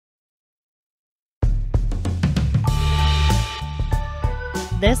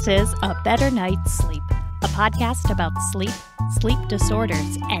This is A Better Night's Sleep, a podcast about sleep, sleep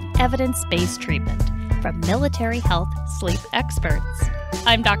disorders, and evidence-based treatment from military health sleep experts.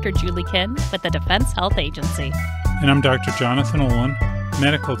 I'm Dr. Julie Kinn with the Defense Health Agency. And I'm Dr. Jonathan Olin,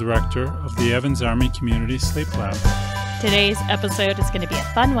 Medical Director of the Evans Army Community Sleep Lab. Today's episode is going to be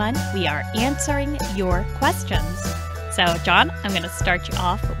a fun one. We are answering your questions. So, John, I'm going to start you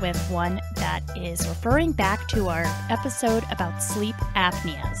off with one that is referring back to our episode about sleep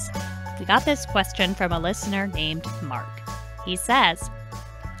apneas. We got this question from a listener named Mark. He says,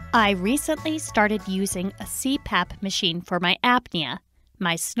 I recently started using a CPAP machine for my apnea.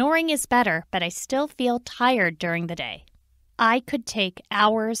 My snoring is better, but I still feel tired during the day. I could take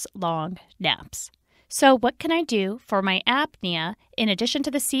hours-long naps. So what can I do for my apnea, in addition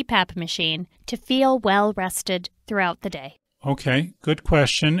to the CPAP machine, to feel well-rested throughout the day? Okay, good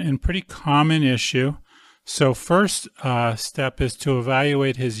question and pretty common issue. So first step is to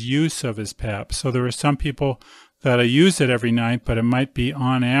evaluate his use of his PAP. So there are some people that use it every night, but it might be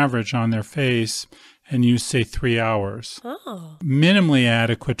on average on their face and use, say, 3 hours. Oh. Minimally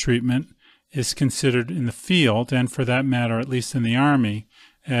adequate treatment is considered in the field, and for that matter, at least in the Army,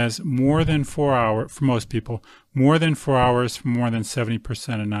 as more than 4 hours, for most people, more than 4 hours for more than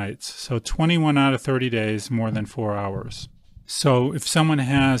 70% of nights. So 21 out of 30 days, more than 4 hours. So if someone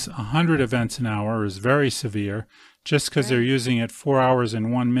has 100 events an hour, is very severe, just because they're using it 4 hours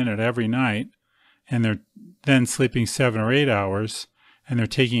and 1 minute every night, and they're then sleeping 7 or 8 hours, and they're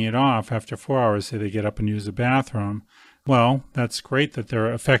taking it off after 4 hours, say they get up and use the bathroom, well, that's great that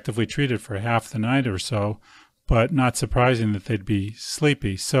they're effectively treated for half the night or so, but not surprising that they'd be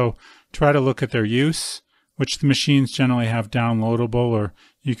sleepy. So try to look at their use, which the machines generally have downloadable, or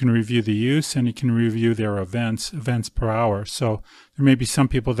you can review the use and you can review their events per hour. So there may be some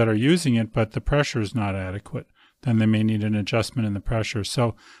people that are using it, but the pressure is not adequate. Then they may need an adjustment in the pressure.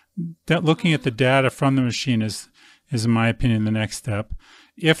 So that looking at the data from the machine is in my opinion, the next step.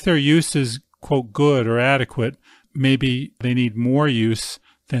 If their use is, quote, good or adequate, maybe they need more use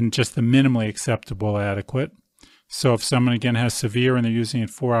than just the minimally acceptable adequate. So if someone, again, has severe and they're using it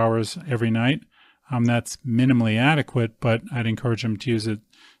 4 hours every night, that's minimally adequate, but I'd encourage them to use it,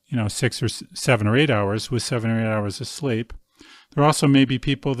 6 or 7 or 8 hours with 7 or 8 hours of sleep. There also may be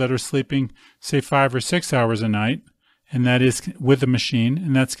people that are sleeping, say, 5 or 6 hours a night, and that is with the machine,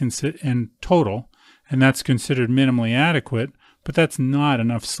 and that's in total, and that's considered minimally adequate, but that's not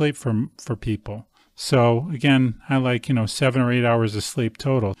enough sleep for people. So again, I like, 7 or 8 hours of sleep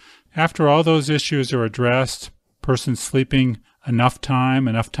total. After all those issues are addressed, person sleeping enough time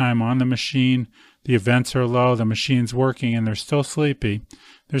on the machine, the events are low, the machine's working, and they're still sleepy.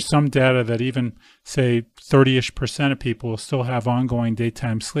 There's some data that even, say, 30-ish% of people will still have ongoing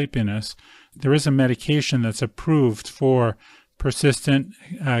daytime sleepiness. There is a medication that's approved for persistent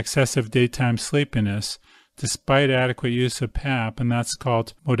excessive daytime sleepiness despite adequate use of PAP, and that's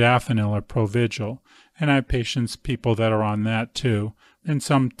called modafinil or Provigil. And I have people that are on that too. And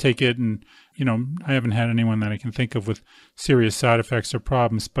some take it and, I haven't had anyone that I can think of with serious side effects or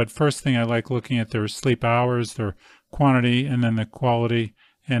problems. But first thing, I like looking at their sleep hours, their quantity, and then the quality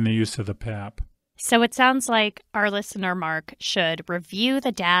and the use of the PAP. So it sounds like our listener, Mark, should review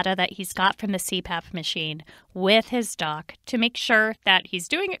the data that he's got from the CPAP machine with his doc to make sure that he's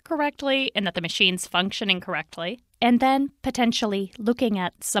doing it correctly and that the machine's functioning correctly, and then potentially looking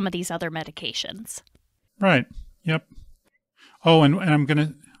at some of these other medications. Right. Yep. Oh, and I'm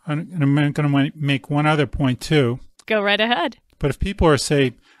going to make one other point too. Go right ahead. But if people are,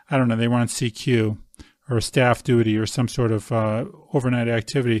 say, I don't know, they were on CQ or staff duty or some sort of overnight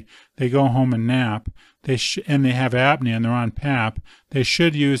activity, they go home and nap, and they have apnea and they're on PAP, they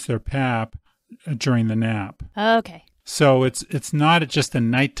should use their PAP during the nap. Okay. So it's not just a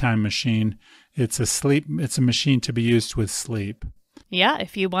nighttime machine. It's a machine to be used with sleep. Yeah,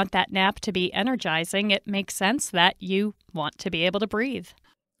 if you want that nap to be energizing, it makes sense that you want to be able to breathe.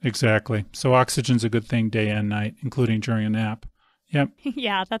 Exactly. So oxygen's a good thing day and night, including during a nap. Yep.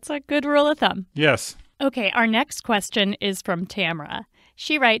 Yeah, that's a good rule of thumb. Yes. Okay, our next question is from Tamara.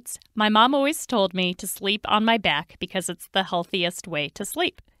 She writes, my mom always told me to sleep on my back because it's the healthiest way to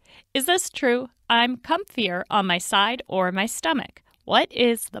sleep. Is this true? I'm comfier on my side or my stomach. What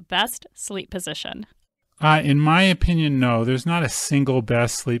is the best sleep position? In my opinion, no. There's not a single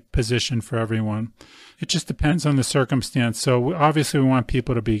best sleep position for everyone. It just depends on the circumstance. So obviously we want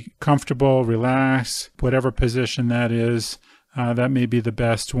people to be comfortable, relaxed, whatever position that is. That may be the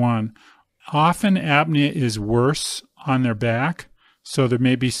best one. Often apnea is worse on their back. So there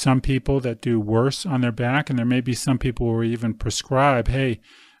may be some people that do worse on their back, and there may be some people who even prescribe, hey,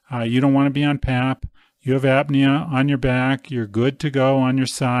 you don't want to be on PAP. you have apnea on your back, you're good to go on your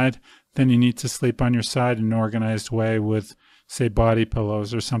side, then you need to sleep on your side in an organized way with, say, body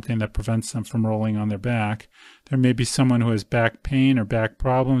pillows or something that prevents them from rolling on their back. There may be someone who has back pain or back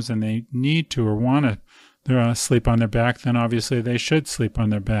problems and they need to or want to sleep on their back, then obviously they should sleep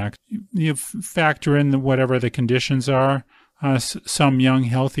on their back. You factor in whatever the conditions are. Some young,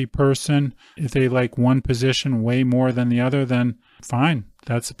 healthy person, if they like one position way more than the other, then fine.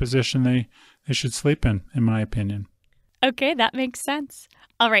 That's the position they should sleep in my opinion. Okay, that makes sense.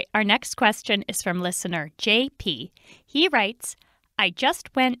 All right, our next question is from listener JP. He writes, I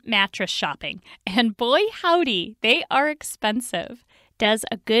just went mattress shopping, and boy howdy, they are expensive. Does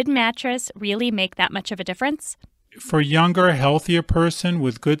a good mattress really make that much of a difference? For a younger, healthier person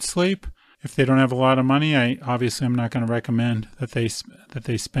with good sleep, if they don't have a lot of money, I'm not going to recommend that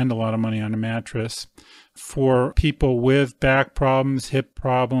they spend a lot of money on a mattress. For people with back problems, hip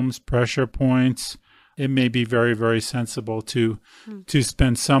problems, pressure points, it may be very, very sensible to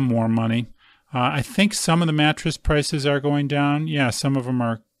spend some more money. I think some of the mattress prices are going down. Yeah, some of them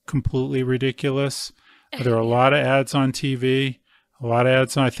are completely ridiculous. There are a lot of ads on TV, a lot of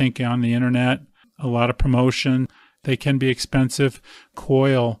ads, I think, on the internet, a lot of promotion. They can be expensive.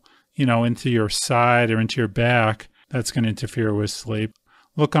 Coil, into your side or into your back, that's going to interfere with sleep.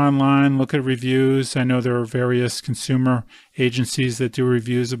 Look online, look at reviews. I know there are various consumer agencies that do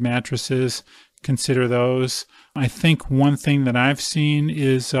reviews of mattresses. Consider those. I think one thing that I've seen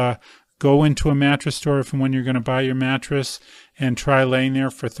is go into a mattress store if and when you're going to buy your mattress and try laying there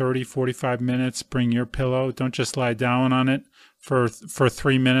for 30, 45 minutes. Bring your pillow. Don't just lie down on it for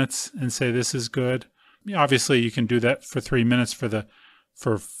 3 minutes and say this is good. Obviously, you can do that for 3 minutes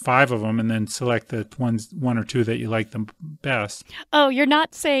for 5 of them and then select the one or two that you like the best. Oh, you're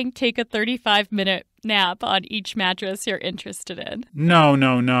not saying take a 35-minute nap on each mattress you're interested in.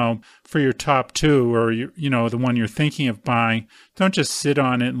 No. For your top 2 or the one you're thinking of buying, don't just sit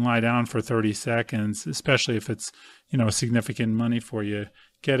on it and lie down for 30 seconds, especially if it's, significant money for you.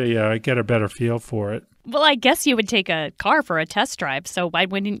 Get a better feel for it. Well, I guess you would take a car for a test drive, so why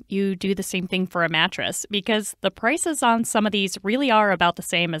wouldn't you do the same thing for a mattress? Because the prices on some of these really are about the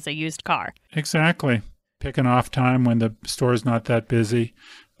same as a used car. Exactly. Pick an off time when the store's not that busy.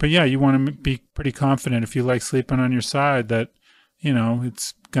 But yeah, you want to be pretty confident if you like sleeping on your side that,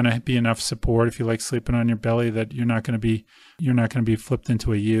 it's going to be enough support. If you like sleeping on your belly, that you're not going to be flipped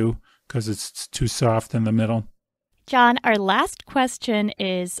into a U because it's too soft in the middle. Jon, our last question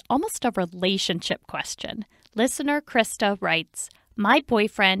is almost a relationship question. Listener Krista writes, my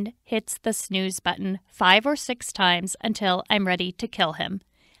boyfriend hits the snooze button 5 or 6 times until I'm ready to kill him.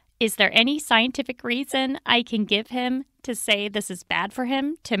 Is there any scientific reason I can give him to say this is bad for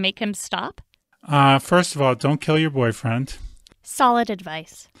him to make him stop? First of all, don't kill your boyfriend. Solid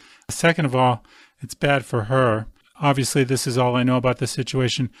advice. Second of all, it's bad for her. Obviously, this is all I know about the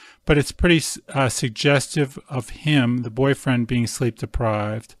situation, but it's pretty suggestive of him, the boyfriend, being sleep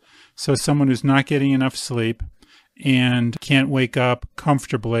deprived. So someone who's not getting enough sleep and can't wake up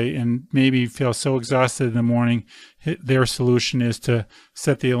comfortably and maybe feel so exhausted in the morning, their solution is to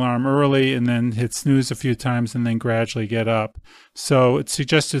set the alarm early and then hit snooze a few times and then gradually get up. So it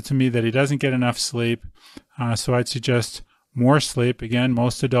suggested to me that he doesn't get enough sleep. So I'd suggest more sleep. Again,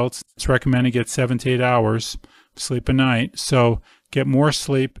 most adults, it's recommended get 7 to 8 hours sleep a night. So get more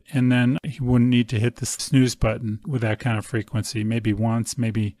sleep, and then he wouldn't need to hit the snooze button with that kind of frequency. Maybe once,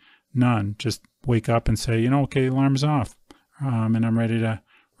 maybe none. Just wake up and say, okay, the alarm's off, and I'm ready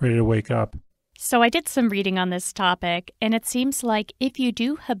to wake up. So I did some reading on this topic, and it seems like if you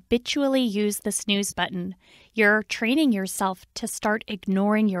do habitually use the snooze button, you're training yourself to start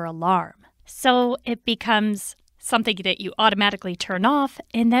ignoring your alarm. So it becomes something that you automatically turn off,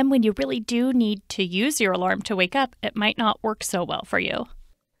 and then when you really do need to use your alarm to wake up, it might not work so well for you.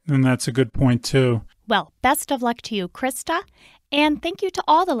 And that's a good point, too. Well, best of luck to you, Krista, and thank you to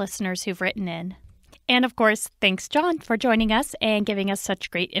all the listeners who've written in. And of course, thanks, Jon, for joining us and giving us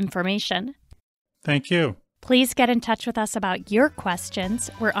such great information. Thank you. Please get in touch with us about your questions.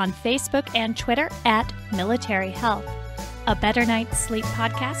 We're on Facebook and Twitter at Military Health. A Better Night's Sleep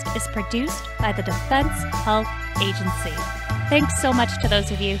podcast is produced by the Defense Health Agency. Thanks so much to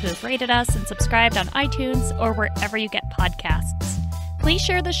those of you who've rated us and subscribed on iTunes or wherever you get podcasts. Please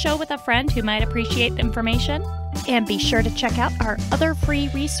share the show with a friend who might appreciate the information. And be sure to check out our other free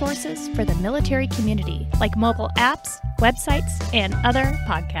resources for the military community, like mobile apps, websites, and other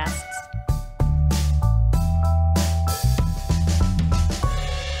podcasts.